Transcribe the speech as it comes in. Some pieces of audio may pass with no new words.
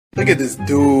Look at this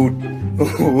dude.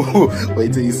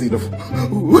 Wait till you see the.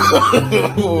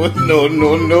 No,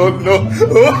 no, no, no.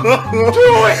 Do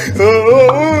it!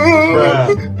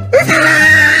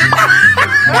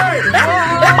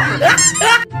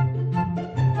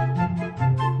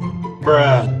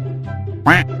 Bruh.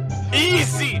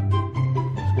 Easy!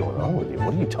 What's going on with you?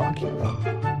 What are you talking about?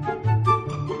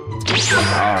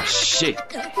 Oh shit.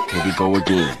 Here we go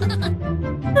again.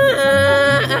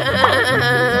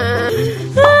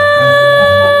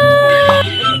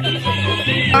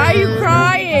 Why are you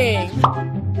crying?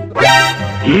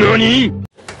 NANI?!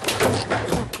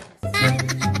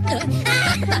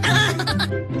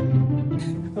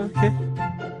 Okay.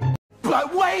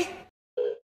 But wait!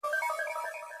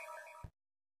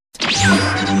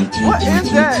 What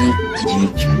is that?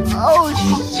 Oh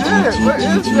shit, what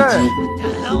is that? What the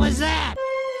hell was that?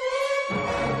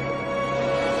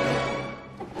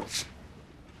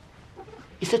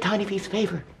 It's a tiny piece of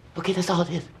paper. Okay, that's all it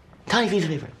is. Tiny piece of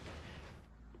paper.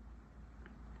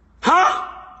 Huh?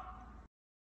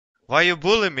 Why you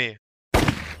bully me? Wait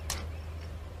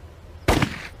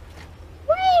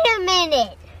a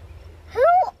minute! Who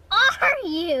are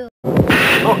you?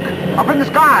 Look, up in the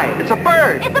sky, it's a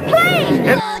bird. It's a plane!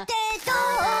 The like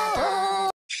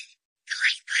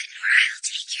button or I'll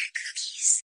take your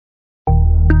cookies.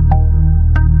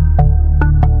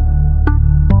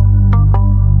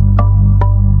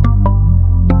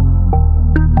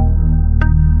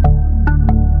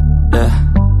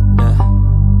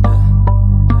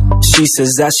 She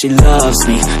says that she loves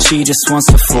me, she just wants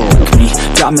to fuck me.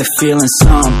 Got me feeling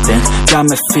something, got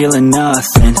me feeling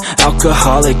nothing.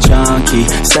 Alcoholic junkie,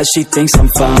 says she thinks I'm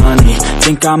funny.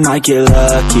 Think I might get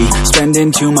lucky,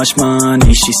 spending too much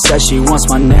money. She says she wants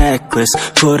my necklace,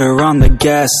 put her on the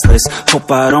guest list. Hope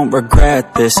I don't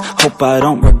regret this, hope I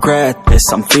don't regret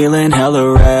this. I'm feeling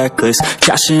hella reckless,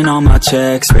 cashing all my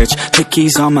checks rich.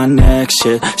 Hickeys on my neck,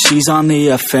 shit, she's on the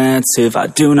offensive. I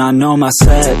do not know my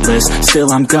set list,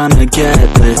 still I'm gonna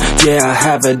get lit. Yeah, I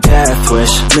have a death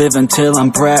wish, live until I'm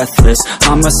breathless.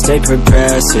 I'ma stay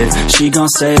progressive, she gon'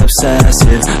 stay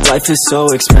obsessive. Life is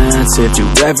so expensive, do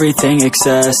everything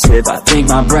excessive. I think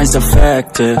my brain's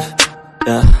defective,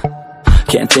 yeah.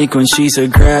 Can't think when she's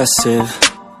aggressive,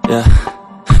 yeah.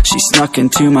 She snuck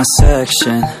into my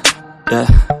section, yeah.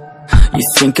 You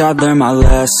think I'd learn my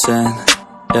lesson,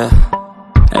 yeah.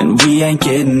 And we ain't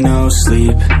getting no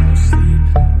sleep.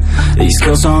 These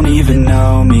girls don't even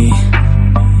know me.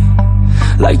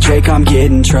 Like Drake, I'm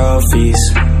getting trophies.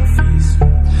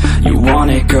 You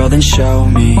want it, girl, then show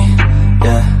me,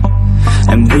 yeah.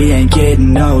 And we ain't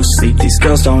getting no sleep. These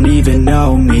girls don't even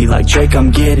know me. Like Drake,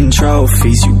 I'm getting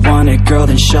trophies. You want it, girl,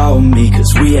 then show me.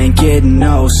 Cause we ain't getting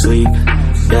no sleep,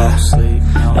 yeah.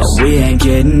 No, we ain't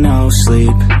getting no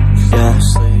sleep, yeah.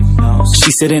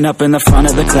 She's sitting up in the front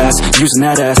of the class, using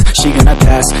that ass, she gonna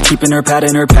pass. Keeping her pad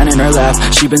and her pen in her lap.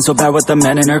 She been so bad with the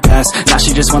men in her past. Now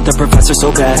she just want the professor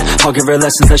so bad. I'll give her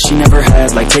lessons that she never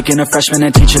had, like taking a freshman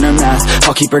and teaching her math.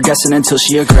 I'll keep her guessing until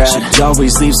she a grad. She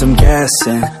always leaves them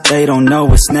guessing, they don't know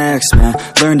what's next, man.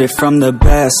 Learned it from the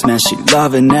best, man. She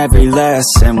loving every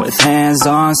lesson, with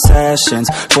hands-on sessions,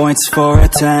 points for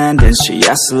attendance. She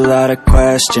asks a lot of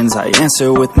questions, I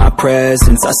answer with my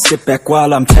presence. I sit back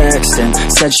while I'm texting,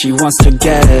 said she wants to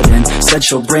get in, said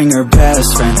she'll bring her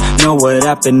best friend. Know what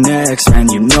happened next, man.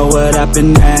 You know what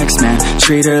happened next, man.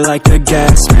 Treat her like a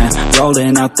guest, man.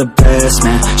 Rolling out the best,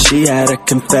 man. She had a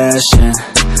confession,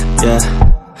 yeah.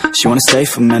 She wanna stay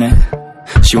for a minute,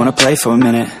 she wanna play for a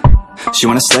minute, she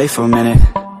wanna stay for a minute.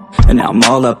 And now I'm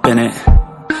all up in it.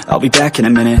 I'll be back in a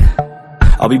minute,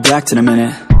 I'll be back in a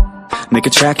minute. Make a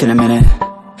track in a minute.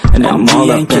 And now I'm all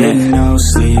up in it. No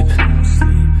sleep.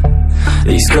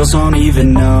 These girls don't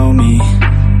even know me.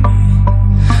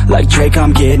 Like Drake,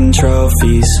 I'm getting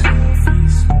trophies.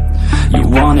 You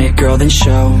want it, girl, then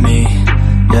show me,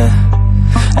 yeah.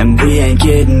 And we ain't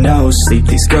getting no sleep.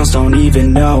 These girls don't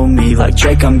even know me. Like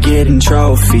Drake, I'm getting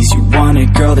trophies. You want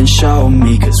it, girl, then show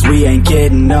me. Cause we ain't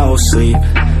getting no sleep,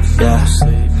 yeah.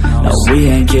 No, we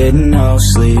ain't getting no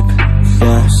sleep,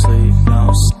 yeah.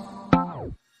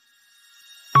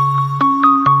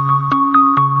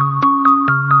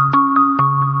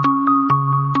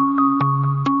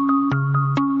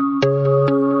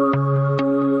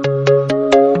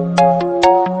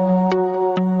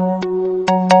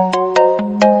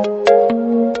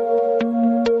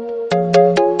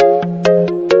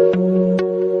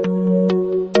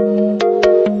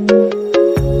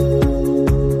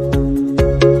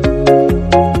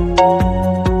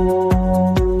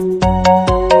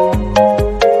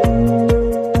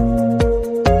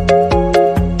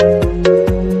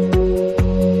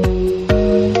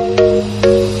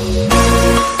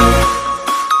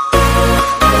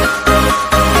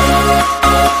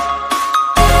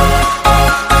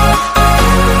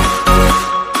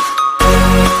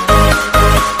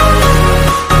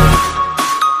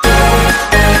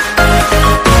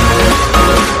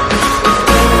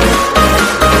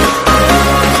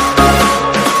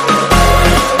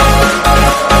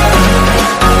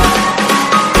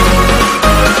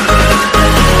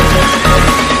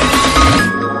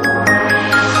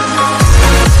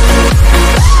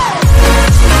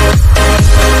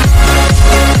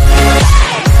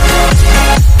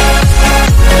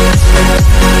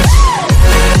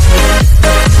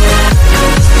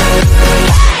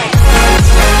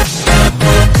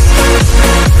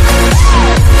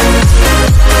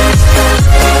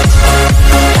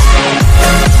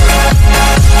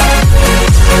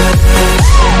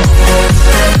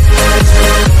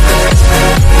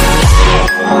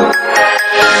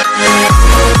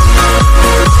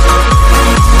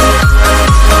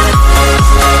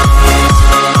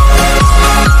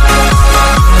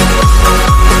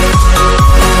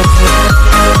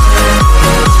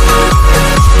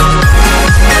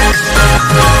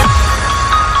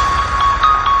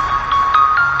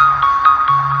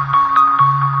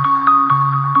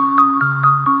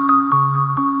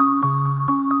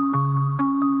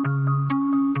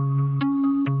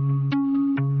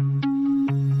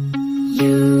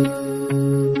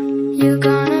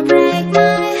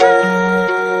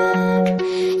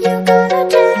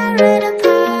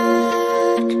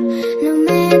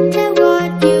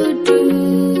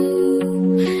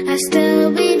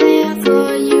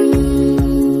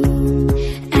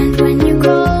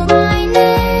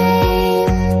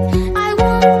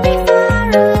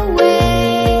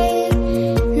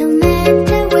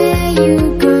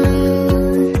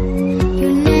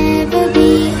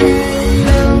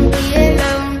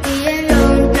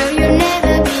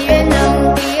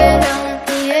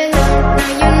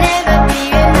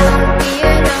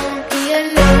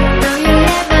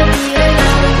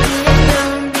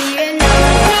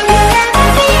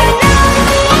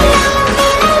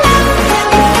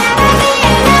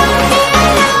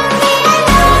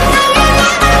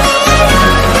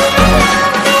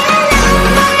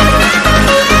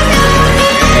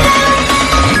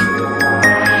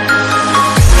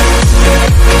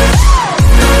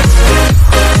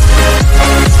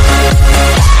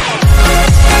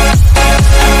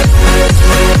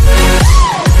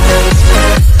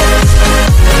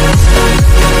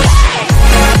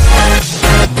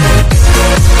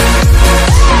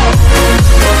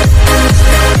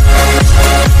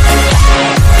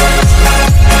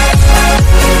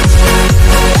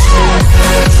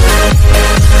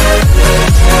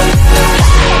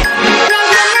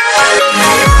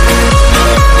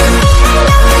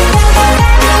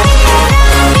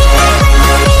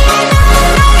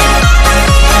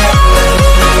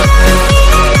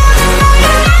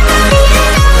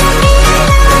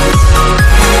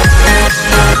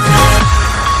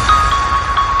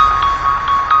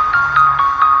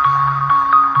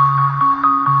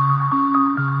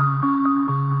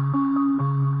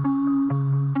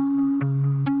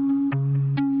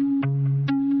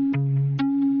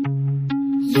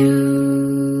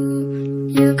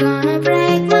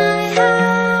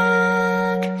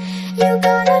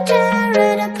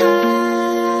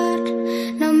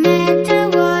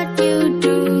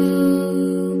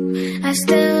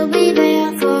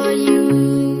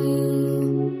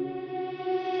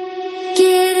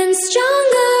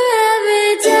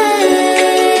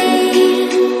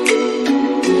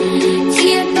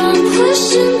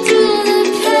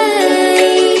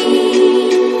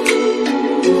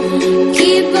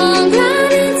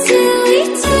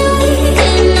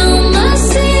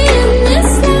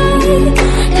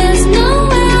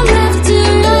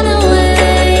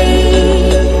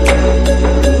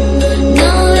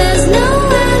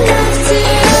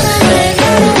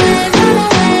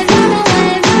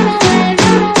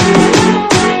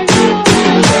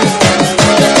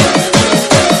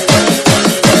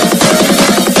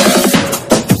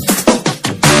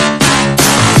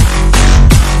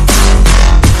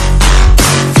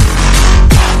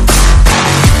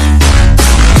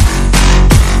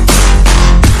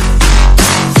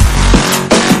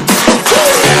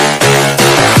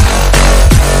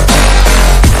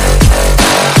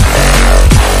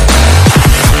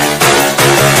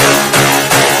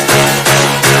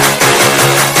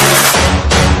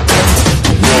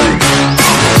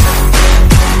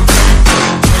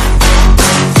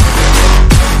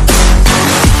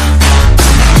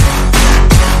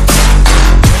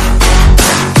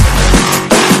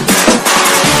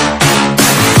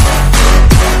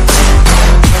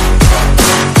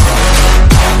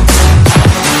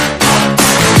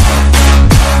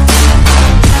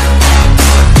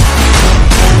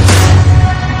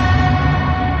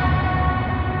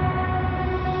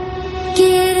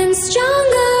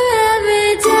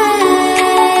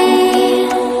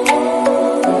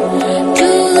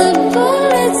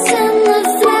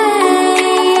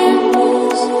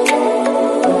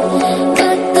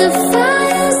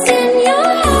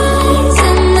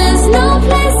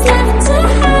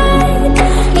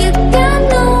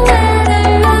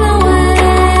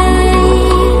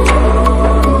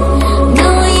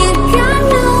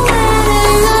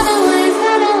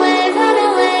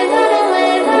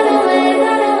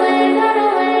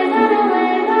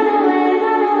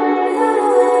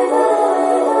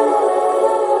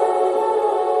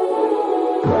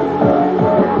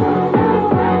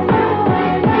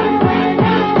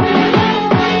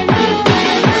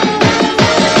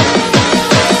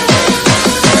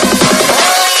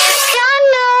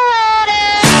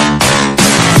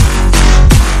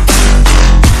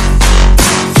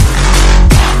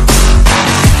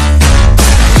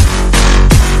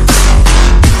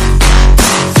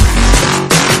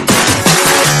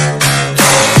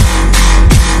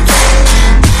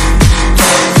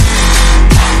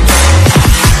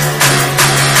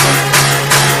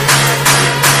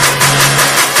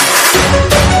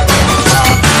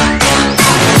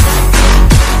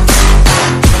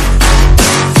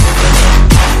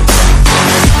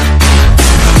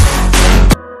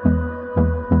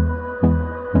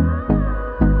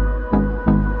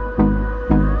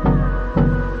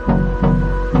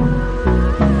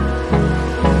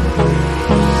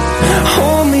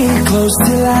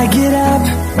 till I get up.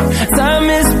 Time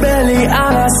is barely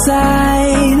on our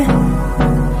side.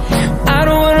 I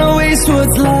don't wanna waste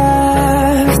what's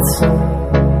left.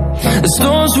 The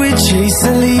storms we chase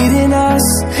are leading us,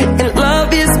 and love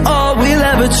is all we'll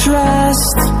ever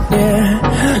trust. Yeah,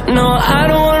 no, I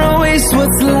don't wanna waste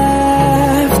what's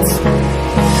left.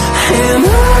 And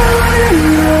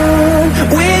on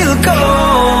we'll go,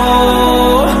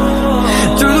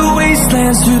 through the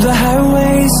wastelands, through the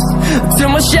highways, till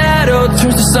my shadow